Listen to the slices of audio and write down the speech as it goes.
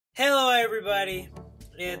Hi everybody,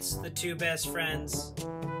 it's the two best friends,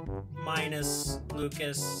 minus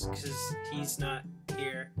Lucas, because he's not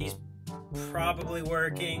here. He's probably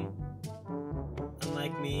working,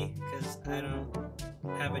 unlike me, because I don't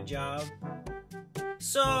have a job.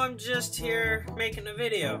 So I'm just here making a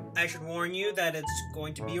video. I should warn you that it's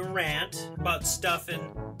going to be a rant about stuff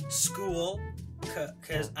in school,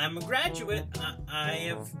 because I'm a graduate.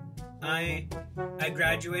 I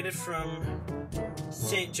graduated from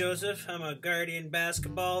St. Joseph. I'm a Guardian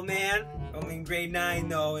basketball man. Only in grade 9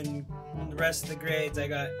 though, and the rest of the grades I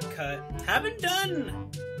got cut. Haven't done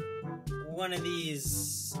one of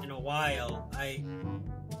these in a while. I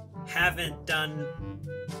haven't done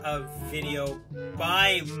a video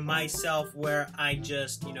by myself where I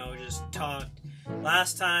just, just talked.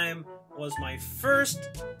 Last time was my first,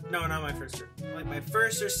 no, not my first, like my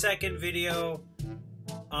first or second video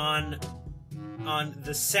on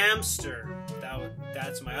the Samster.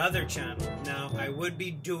 That's my other channel. Now, I would be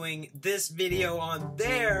doing this video on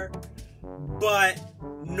there, but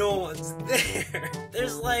no one's there.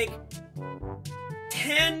 There's like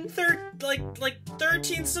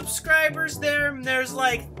 13 subscribers there, and there's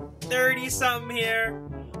like 30 something here,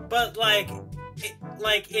 but like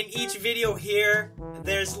in each video here,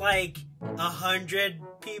 there's like 100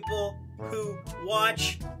 people who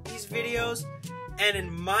watch these videos. And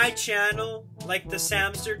in my channel, like the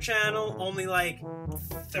Samster channel, only like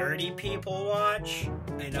 30 people watch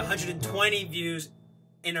and 120 views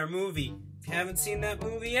in our movie. If you haven't seen that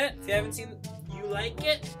movie yet, if you haven't seen it, you like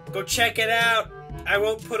it, go check it out. I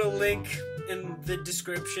won't put a link in the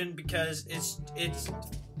description because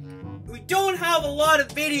we don't have a lot of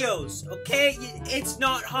videos, okay? It's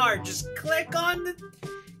not hard. Just click on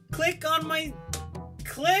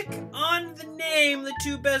the name, the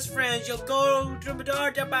two best friends. You'll go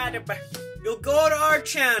to our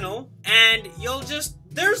channel, and you'll just,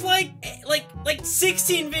 there's like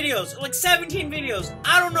 16 videos, like 17 videos.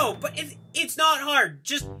 I don't know, but it's not hard.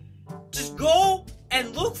 Just go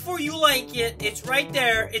and look for You Like It. It's right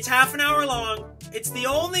there. It's half an hour long. It's the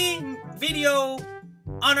only video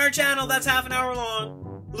on our channel that's half an hour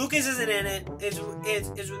long. Lucas isn't in it.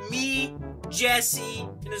 It's with me, Jesse,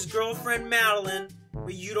 and his girlfriend Madeline.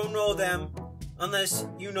 But you don't know them unless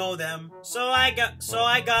you know them. So I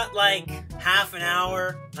got like half an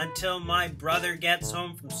hour until my brother gets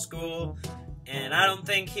home from school, and I don't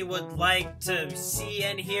think he would like to see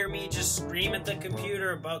and hear me just scream at the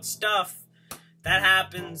computer about stuff that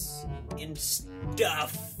happens in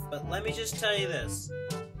stuff. But let me just tell you this.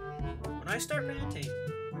 When I start ranting,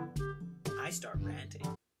 I start ranting.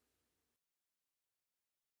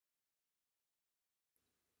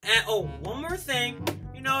 And, oh, one more thing,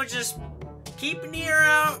 just keep an ear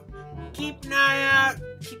out, keep an eye out,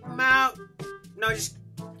 keep them out. No, just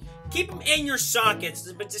keep them in your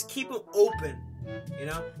sockets, but just keep them open,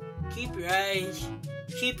 Keep your eyes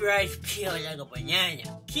peeled like a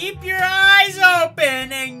banana. Keep your eyes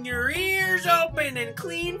open and your ears open and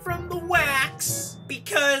clean from the wax,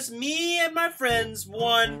 because me and my friends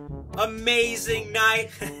one amazing night.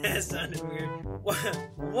 That sounded weird.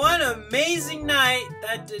 One amazing night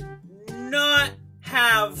that did not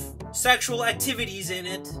have sexual activities in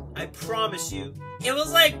it, I promise you. It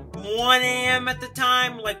was like 1 a.m. at the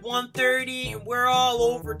time, like 1:30, and we're all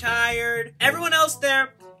overtired. Everyone else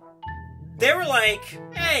there, they were like,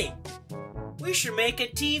 hey, we should make a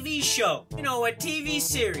TV show. A TV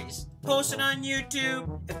series. Post it on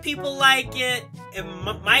YouTube. If people like it, it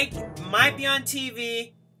might be on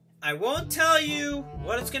TV. I won't tell you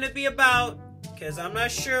what it's gonna be about, because I'm not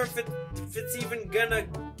sure if it's even gonna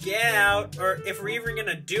get out, or if we're even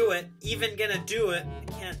gonna do it. I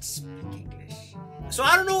can't speak English. So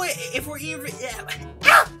I don't know if we're even,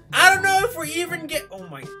 I don't know if we're even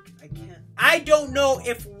I don't know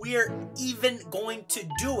if we're even going to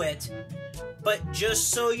do it, but just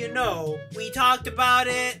so you know, we talked about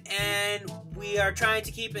it, and we are trying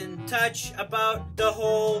to keep in touch about the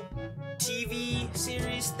whole TV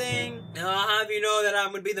series thing. Now I'll have you know that I'm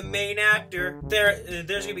gonna be the main actor.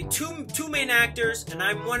 There's gonna be two main actors, and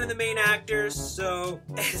I'm one of the main actors, so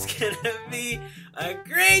it's gonna be a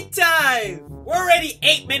great time. We're already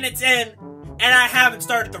 8 minutes in, and I haven't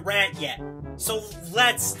started the rant yet. So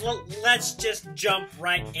let's just jump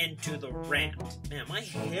right into the rant. Man, my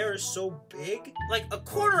hair is so big. Like a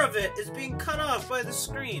quarter of it is being cut off by the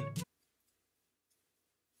screen.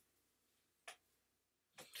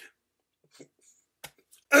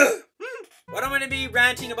 What I'm going to be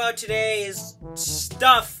ranting about today is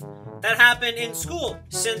stuff that happened in school.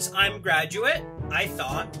 Since I'm a graduate, I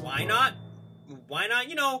thought, why not,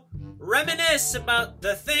 reminisce about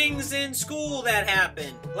the things in school that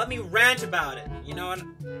happened. Let me rant about it,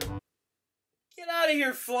 out of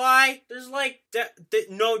here, fly. There's like,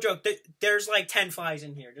 no joke, there's like 10 flies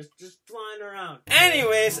in here, just flying around.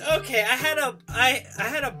 Anyways, okay, I had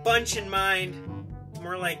a bunch in mind.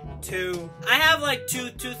 More like 2. I have like two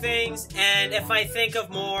things, and if I think of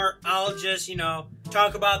more, I'll just, you know,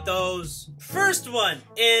 talk about those. First one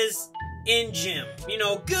is in gym. You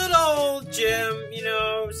know, good old gym, you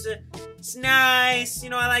know, it's nice. You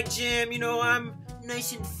know, I like gym, you know, I'm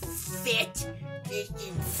nice and fit.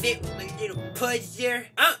 And fit with my little pudge there.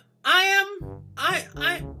 I'm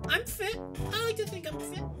fit. I like to think I'm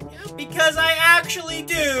fit, yeah. Because I actually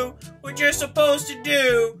do what you're supposed to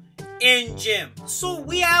do in gym. So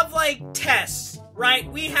we have like tests,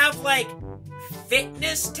 right? We have like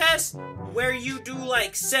fitness tests where you do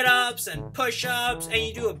like sit-ups and push-ups, and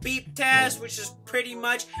you do a beep test, which is pretty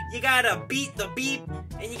much you gotta beat the beep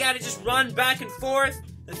and you gotta just run back and forth.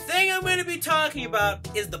 The thing I'm gonna be talking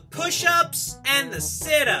about is the push-ups and the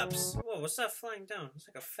sit-ups. Whoa, what's that flying down? It's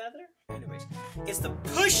like a feather? Anyways, it's the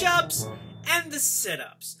push-ups and the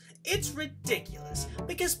sit-ups. It's ridiculous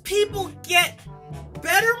because people get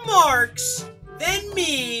better marks than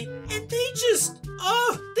me, and they just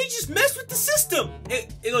mess with the system.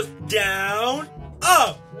 It goes down,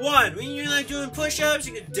 up, 1. When you're like doing push-ups,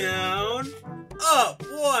 you go down, up,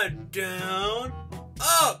 1, down,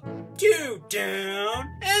 up, 2,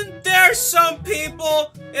 down. And there's some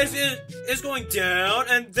people is going down,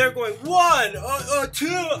 and they're going 1,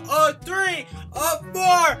 2, 3,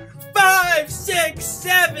 4, 5, 6,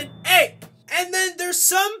 7, 8. And then there's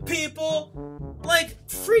some people, like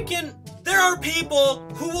freaking, there are people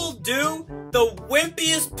who will do the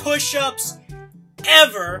wimpiest push-ups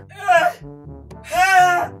ever.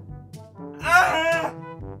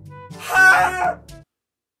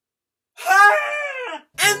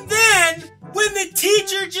 And then, when the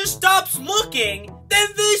teacher just stops looking,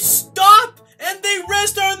 then they stop and they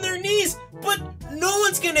rest on their knees. But no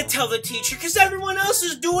one's gonna tell the teacher because everyone else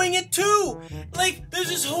is doing it too. Like, there's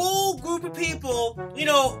this whole group of people, you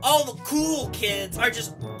know, all the cool kids are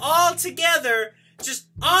just all together, just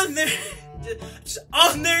on their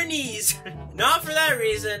knees. Not for that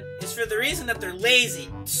reason, it's for the reason that they're lazy.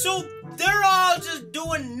 So they're all just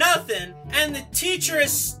doing nothing, and the teacher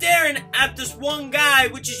is staring at this one guy,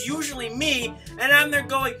 which is usually me, and I'm there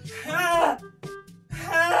going,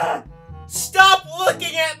 stop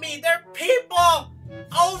looking at me! There are people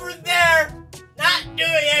over there not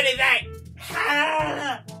doing anything!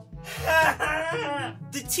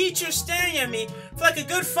 The teacher's staring at me for like a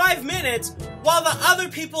good 5 minutes while the other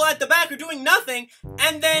people at the back are doing nothing,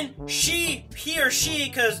 and then he or she,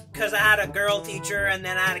 cause I had a girl teacher and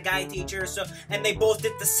then I had a guy teacher, so, and they both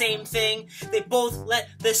did the same thing. They both let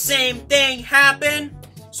the same thing happen.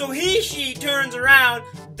 So she turns around.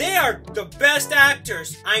 They are the best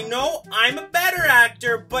actors. I know I'm a better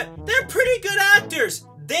actor, but they're pretty good actors.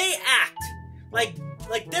 They act like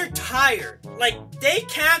they're tired. Like, they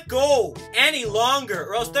can't go any longer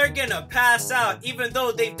or else they're gonna pass out, even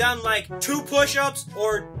though they've done like 2 push-ups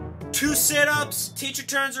or 2 sit-ups. Teacher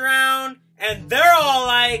turns around and they're all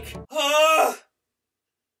like,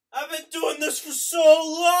 I've been doing this for so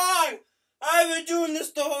long. I've been doing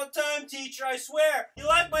this the whole time, teacher, I swear. You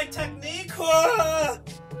like my technique? That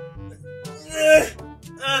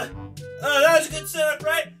was a good setup,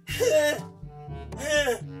 right?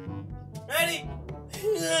 Ready?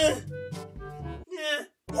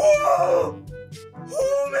 Oh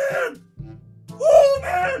man! Oh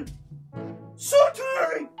man! So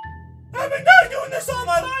tiring! I've been doing this all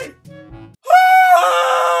my life!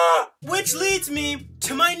 Which leads me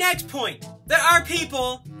to my next point. There are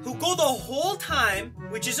people who go the whole time,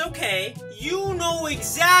 which is okay. You know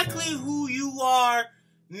exactly who you are,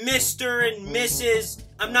 Mr. and Mrs.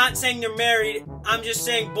 I'm not saying they're married. I'm just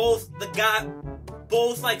saying both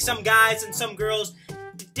like some guys and some girls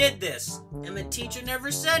did this. And the teacher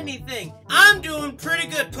never said anything. I'm doing pretty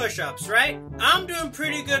good push-ups, right? I'm doing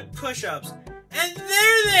pretty good push-ups. And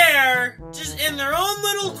they're there, just in their own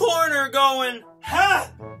little corner going,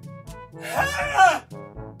 ha! Ha!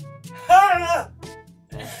 Ha!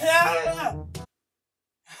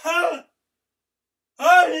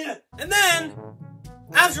 And then,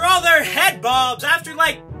 after all their head bobs, after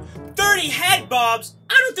like 30 head bobs,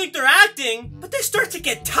 I don't think they're acting, but they start to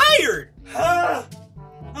get tired. High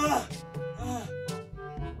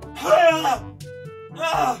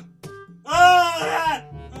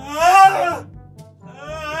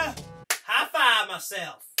five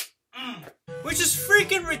myself. Which is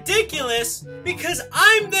freaking ridiculous because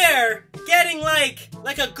I'm there getting like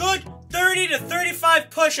a good 30 to 35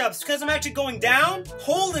 push-ups because I'm actually going down,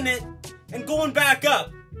 holding it, and going back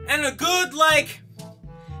up. And a good like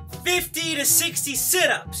 50 to 60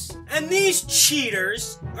 sit-ups. And these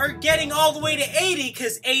cheaters are getting all the way to 80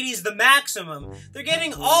 because 80 is the maximum. They're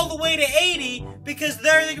getting all the way to 80 because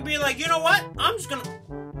they can be like, you know what? I'm just gonna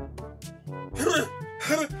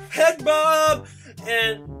head bob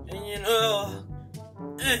and you know,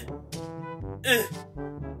 that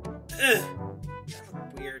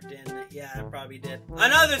looked weird, didn't it? Yeah, it probably did.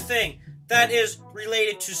 Another thing that is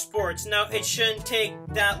related to sports. Now, it shouldn't take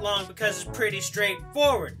that long because it's pretty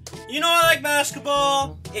straightforward. You know I like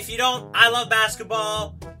basketball. If you don't, I love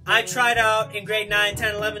basketball. I tried out in grade 9,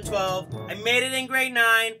 10, 11, 12. I made it in grade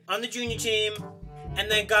 9 on the junior team and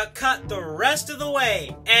then got cut the rest of the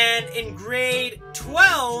way. And in grade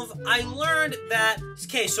 12, I learned that,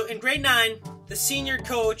 okay, so in grade 9, the senior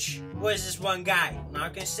coach was this one guy. I'm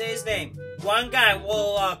not gonna say his name. One guy,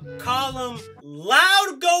 we'll call him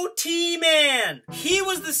Loud Goatee Man. He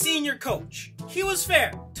was the senior coach. He was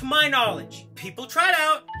fair, to my knowledge. People tried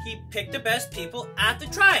out. He picked the best people at the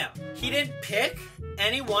tryout. He didn't pick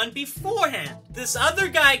anyone beforehand. This other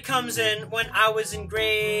guy comes in when I was in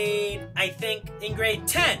grade, I think, in grade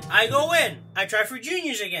 10. I go in. I try for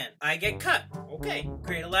juniors again. I get cut. Okay.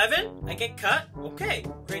 Grade 11, I get cut. Okay.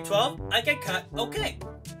 Grade 12, I get cut. Okay.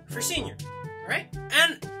 For senior. Right?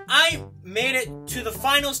 And I made it to the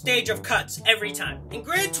final stage of cuts every time. In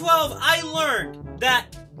grade 12, I learned that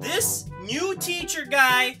this new teacher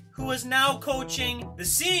guy who is now coaching the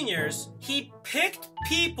seniors, he picked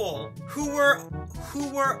people who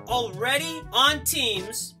were already on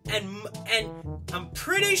teams, and I'm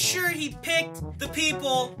pretty sure he picked the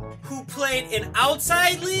people who played in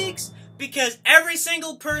outside leagues because every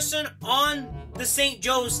single person on the St.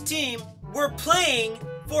 Joe's team were playing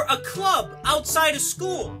for a club outside of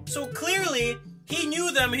school. So clearly, he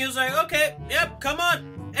knew them. He was like, okay, yep, come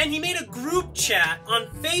on. And he made a group chat on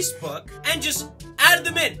Facebook and just added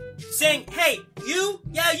them in, saying, hey, you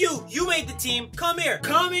made the team. Come here.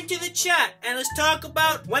 Come into the chat and let's talk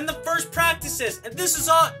about when the first practice is. And this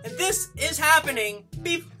is happening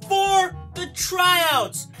before the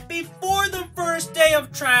tryouts. Before the first day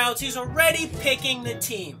of tryouts, he's already picking the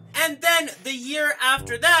team. And then the year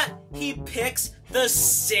after that, he picks the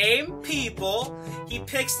same people. He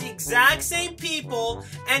picks the exact same people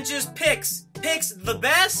and just picks the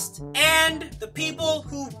best and the people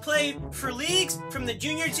who play for leagues from the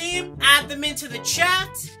junior team, add them into the chat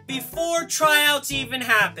before tryouts even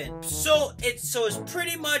happen. So it's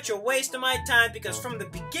pretty much a waste of my time because from the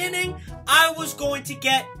beginning, I was going to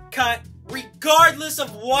get cut regardless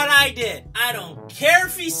of what I did. I don't care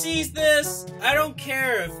if he sees this. I don't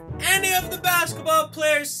care if any of the basketball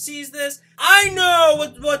players sees this. I know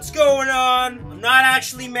what's going on. I'm not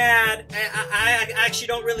actually mad. I actually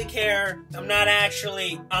don't really care. I'm not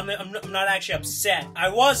actually upset. I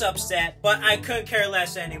was upset, but I couldn't care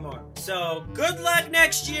less anymore. So good luck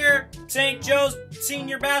next year, St. Joe's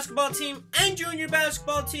senior basketball team and junior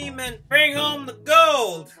basketball team, and bring home the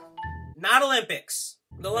gold. Not Olympics.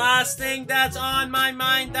 The last thing that's on my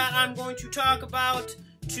mind that I'm going to talk about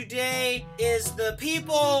today is the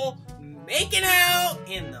people making out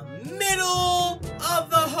in the middle of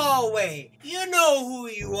the hallway. You know who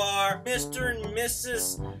you are, Mr. and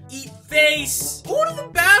Mrs. Eat Face. Go to the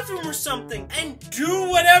bathroom or something and do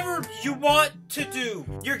whatever you want to do.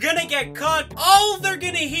 You're gonna get caught. All they're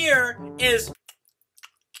gonna hear is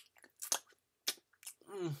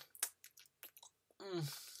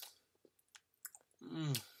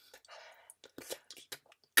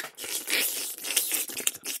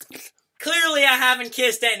Clearly, I haven't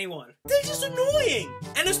kissed anyone. They're just annoying.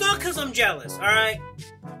 And it's not because I'm jealous, alright?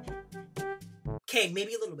 Okay,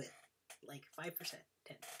 maybe a little bit. Like 5%,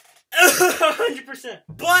 10. 100%.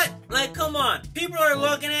 But, like, come on. People are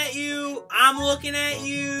looking at you. I'm looking at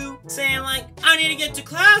you. Saying, like, I need to get to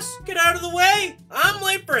class. Get out of the way. I'm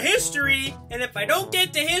late for history. And if I don't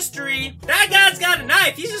get to history, that guy's got a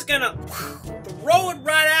knife. He's just gonna throw it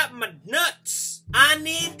right at my nuts. I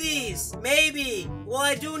need these. Maybe. Well,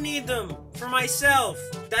 I do need them for myself.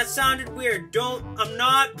 That sounded weird. I'm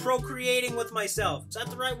not procreating with myself. Is that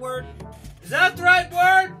the right word? Is that the right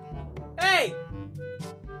word? Hey!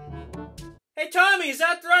 Hey, Tommy, is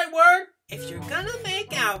that the right word? If you're gonna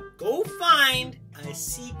make out, go find a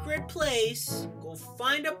secret place. Go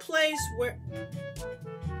find a place where...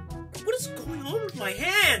 What is going on with my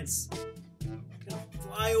hands? I'm gonna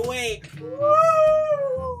fly away. Woo!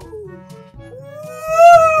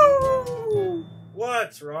 Woo!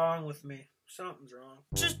 What's wrong with me? Something's wrong.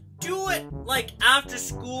 Just do it, like, after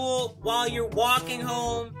school, while you're walking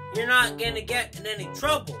home. you're not gonna get in any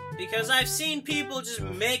trouble. Because I've seen people just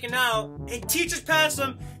making out, and teachers pass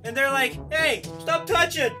them, and they're like, hey, stop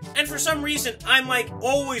touching. And for some reason, I'm like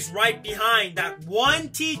always right behind that one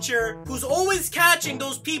teacher who's always catching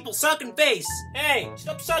those people sucking face. Hey,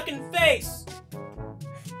 stop sucking face.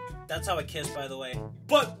 That's how I kiss, by the way.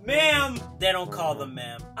 But ma'am, they don't call them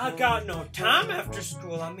ma'am. I got no time after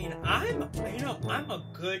school. I mean, I'm a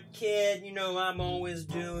good kid. You know, I'm always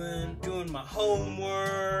doing my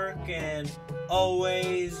homework and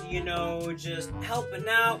always, you know, just helping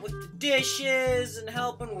out with the dishes and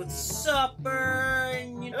helping with supper.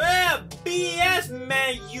 And you know, yeah, BS,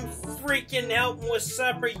 man, you freaking helping with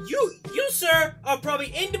supper. You, sir, are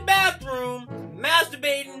probably in the bathroom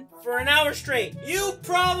masturbating for an hour straight. You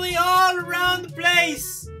probably all around the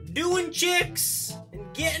place doing chicks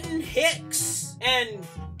and getting hicks and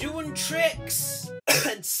doing tricks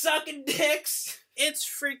and sucking dicks. It's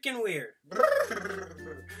freaking weird.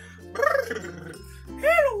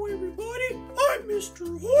 Hello everybody, I'm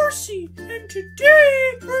Mr. Horsey, and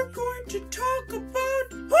today we're going to talk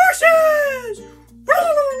about horses!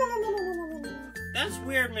 That's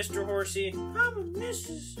weird, Mr. Horsey. I'm a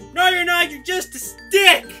Mrs. No, you're not, you're just a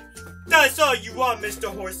stick! That's all you want,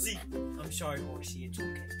 Mr. Horsey. I'm sorry, Horsey, it's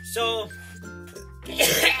okay. So,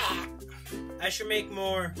 I should make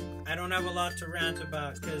more. I don't have a lot to rant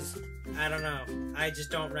about, because, I don't know, I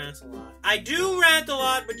just don't rant a lot. I do rant a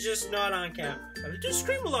lot, but just not on camera. But I do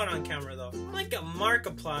scream a lot on camera, though. I'm like a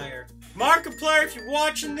Markiplier. Markiplier, if you're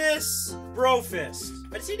watching this, bro fist.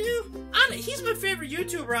 What does he do? He's my favorite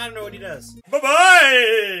YouTuber. I don't know what he does.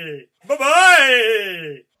 Bye-bye!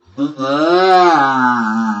 Bye-bye!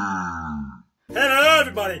 Hello,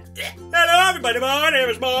 everybody. Hello, everybody. My name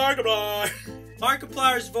is Markiplier.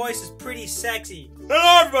 Markiplier's voice is pretty sexy.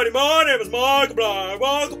 Hello, everybody. My name is Markiplier.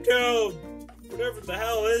 Welcome to whatever the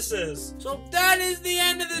hell this is. So that is the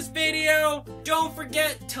end of this video. Don't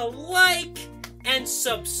forget to like and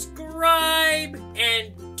subscribe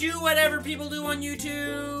and do whatever people do on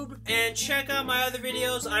YouTube, and check out my other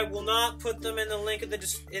videos. I will not put them in the link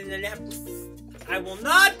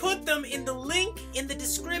in the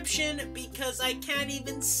description because I can't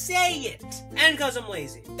even say it, and because I'm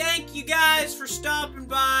lazy. Thank you guys for stopping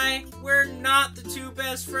by. We're not the two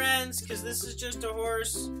best friends because this is just a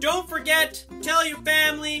horse. Don't forget, tell your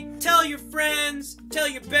family, tell your friends, tell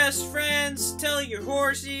your best friends, tell your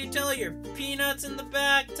horsey, tell your peanuts in the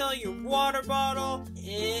back, tell your water bottle,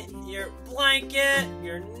 your blanket,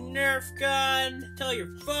 your Nerf gun, tell your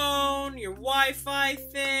phone, your Wi-Fi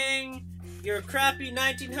thing, your crappy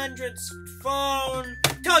 1900s phone,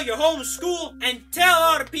 tell your home school, and tell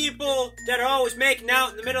all the people that are always making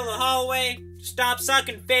out in the middle of the hallway to stop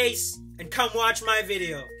sucking face and come watch my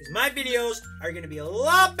video. Because my videos are going to be a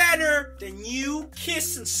lot better than you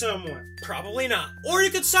kissing someone. Probably not. Or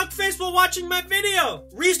you could suck face while watching my video.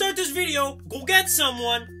 Restart this video, go get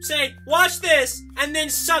someone, say, watch this, and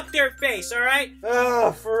then suck their face, alright?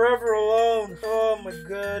 Oh, forever alone. Oh my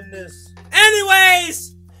goodness.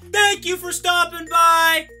 Anyways, thank you for stopping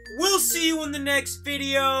by. We'll see you in the next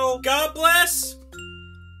video. God bless,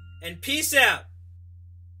 and peace out.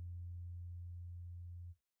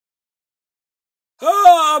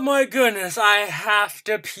 Oh my goodness, I have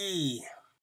to pee.